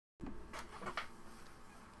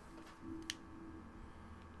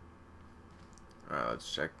Let's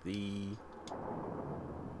check the...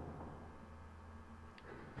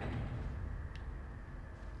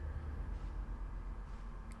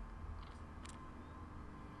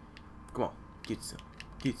 Come on, get some.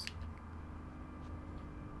 Get some.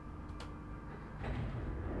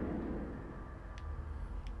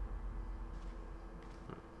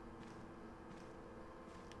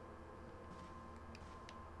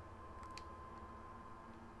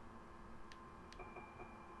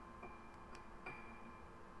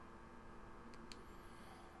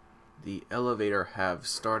 The elevator have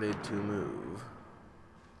started to move.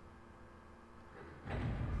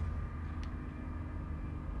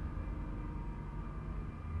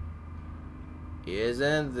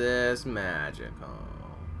 Isn't this magical?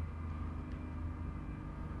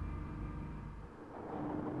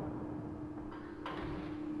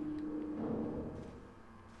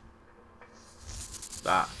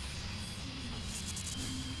 Stop.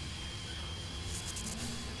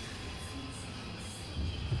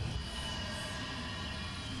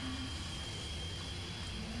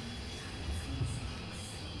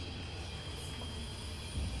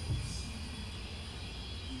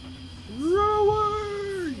 Run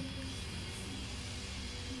away!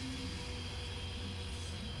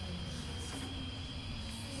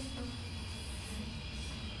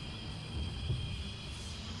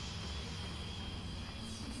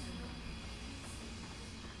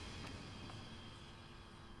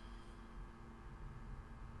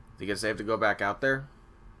 Do you guess I have to go back out there?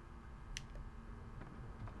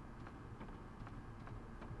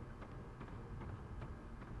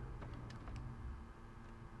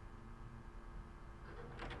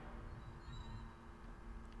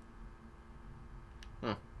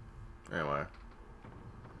 Anyway.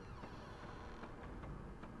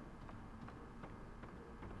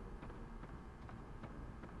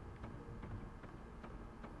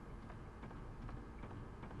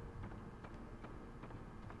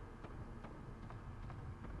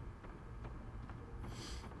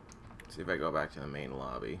 See if I go back to the main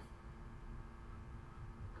lobby.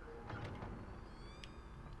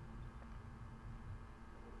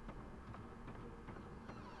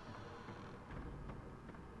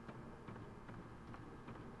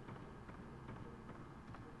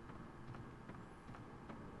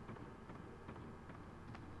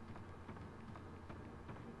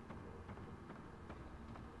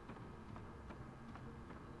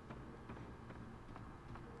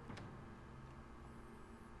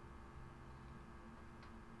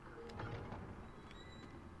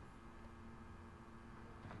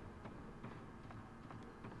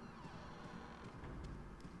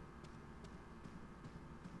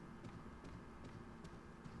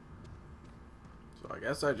 So I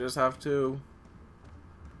guess I just have to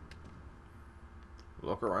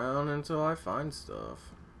look around until I find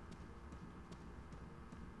stuff.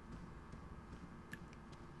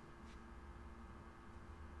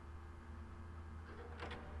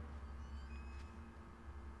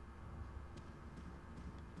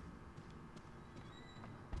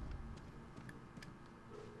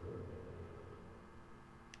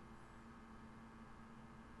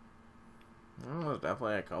 Well, there's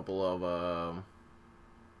definitely a couple of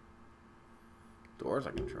doors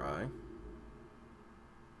I can try.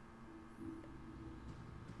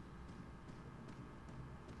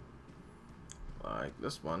 Like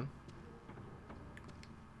this one.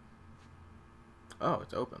 Oh,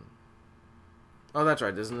 it's open. Oh, that's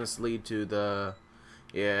right. Doesn't this lead to the...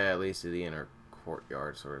 Yeah, at least to the inner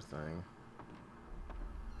courtyard sort of thing.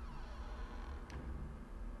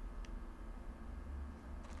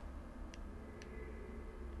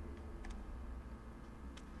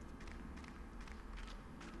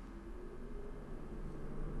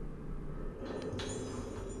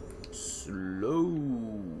 Slow.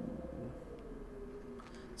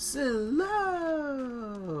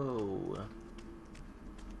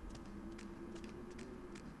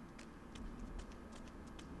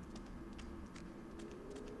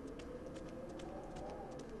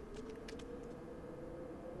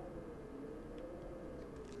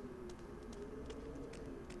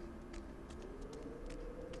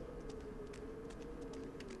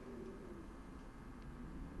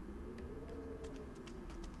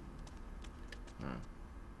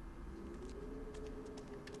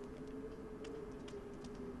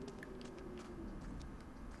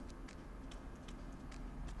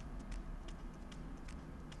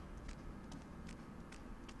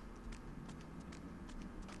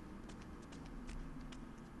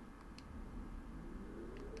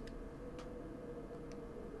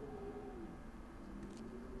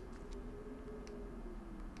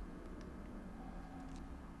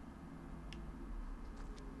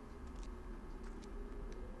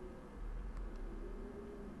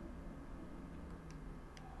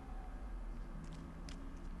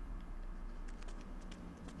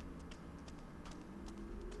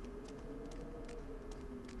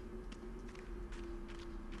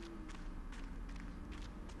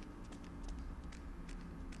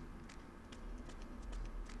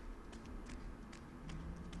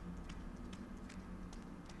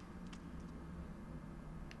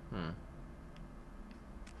 Hmm.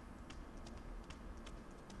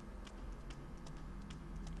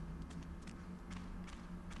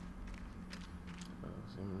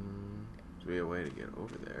 Seems to be a way to get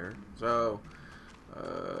over there. So,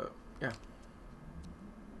 yeah.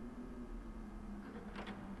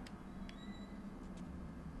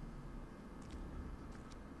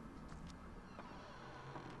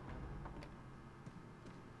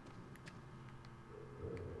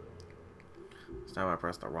 This time I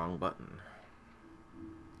pressed the wrong button.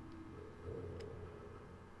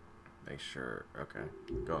 Make sure. Okay,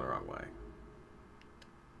 going the wrong way.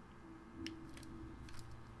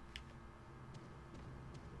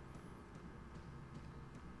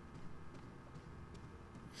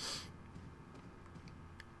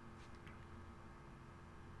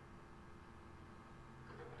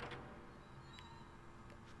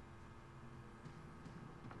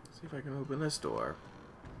 See if I can open this door.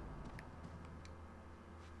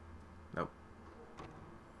 Nope.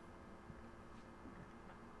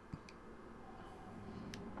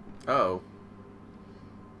 Oh.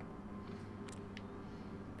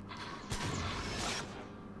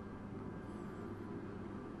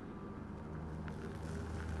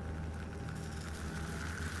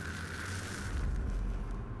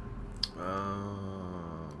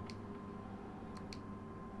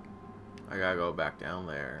 I gotta go back down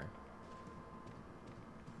there.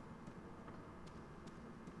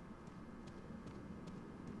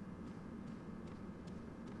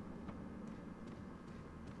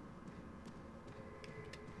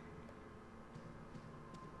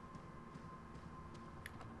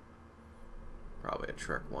 Probably a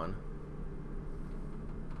trick one.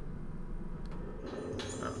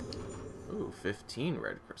 Oh. Ooh, 15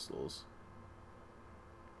 red crystals.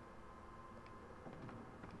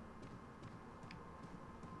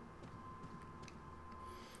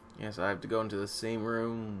 Yes, I have to go into the same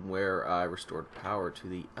room where I restored power to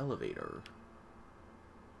the elevator.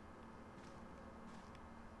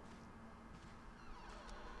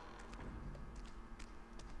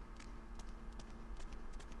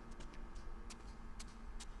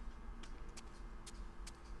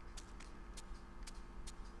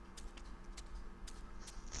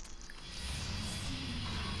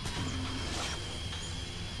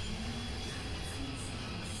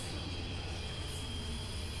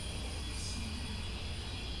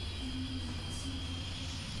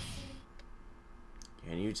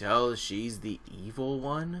 Can you tell she's the evil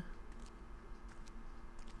one?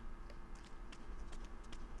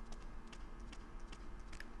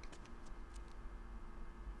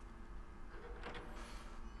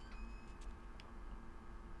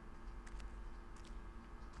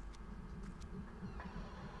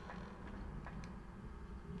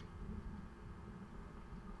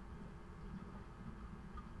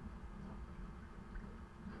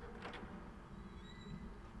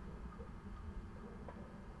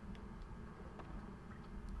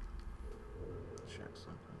 Check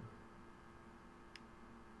something.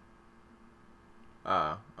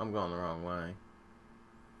 Ah, I'm going the wrong way.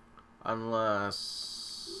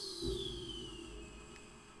 Unless...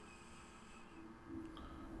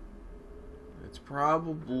 it's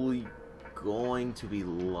probably going to be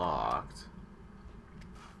locked.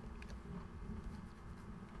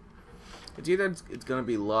 It's either it's going to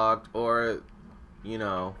be locked or, you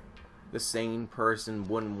know, the sane person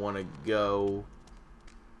wouldn't want to go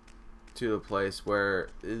to a place where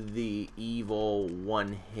the evil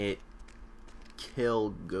one-hit kill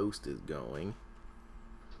ghost is going.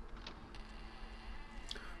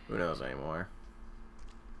 Who knows anymore?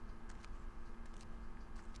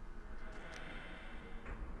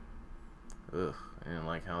 Ugh, I didn't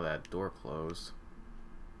like how that door closed.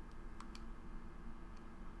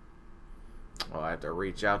 Well, I have to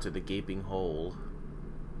reach out to the gaping hole.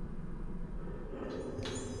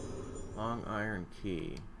 Long iron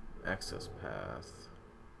key. Access path.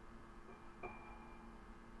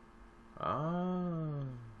 Ah.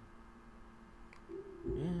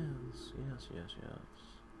 Yes, yes, yes, yes.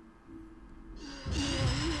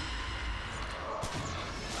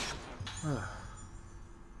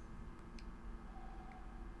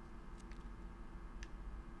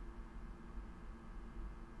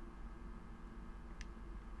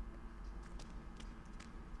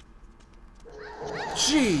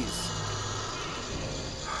 Jeez.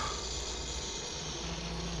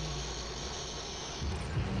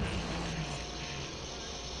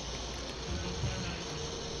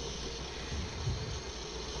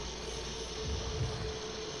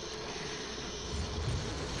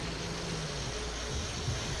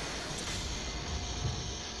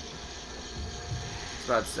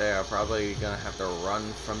 I was about to say, I'm probably gonna have to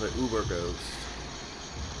run from the Uber ghost.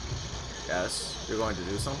 Yes, you're going to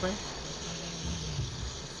do something?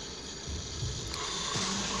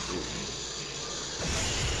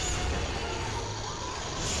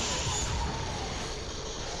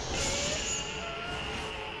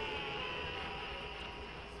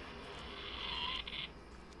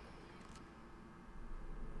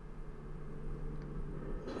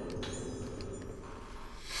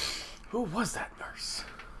 Who was that nurse?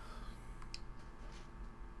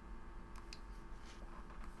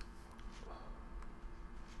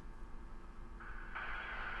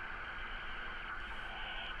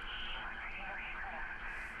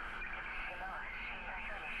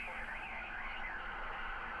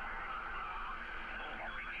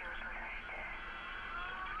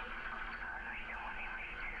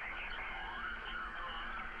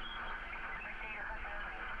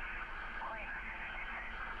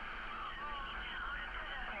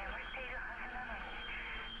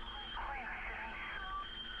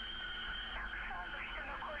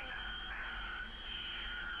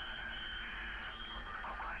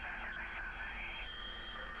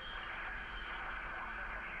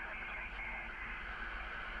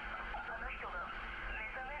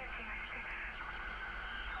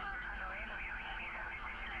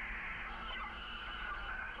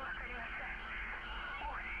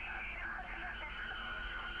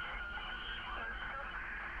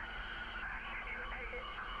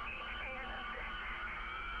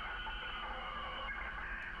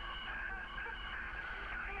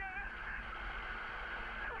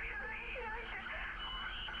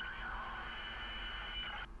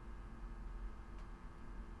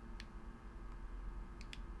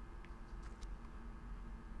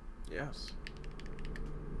 Yes.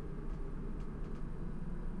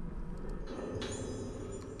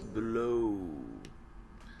 Below.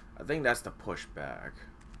 I think that's the pushback.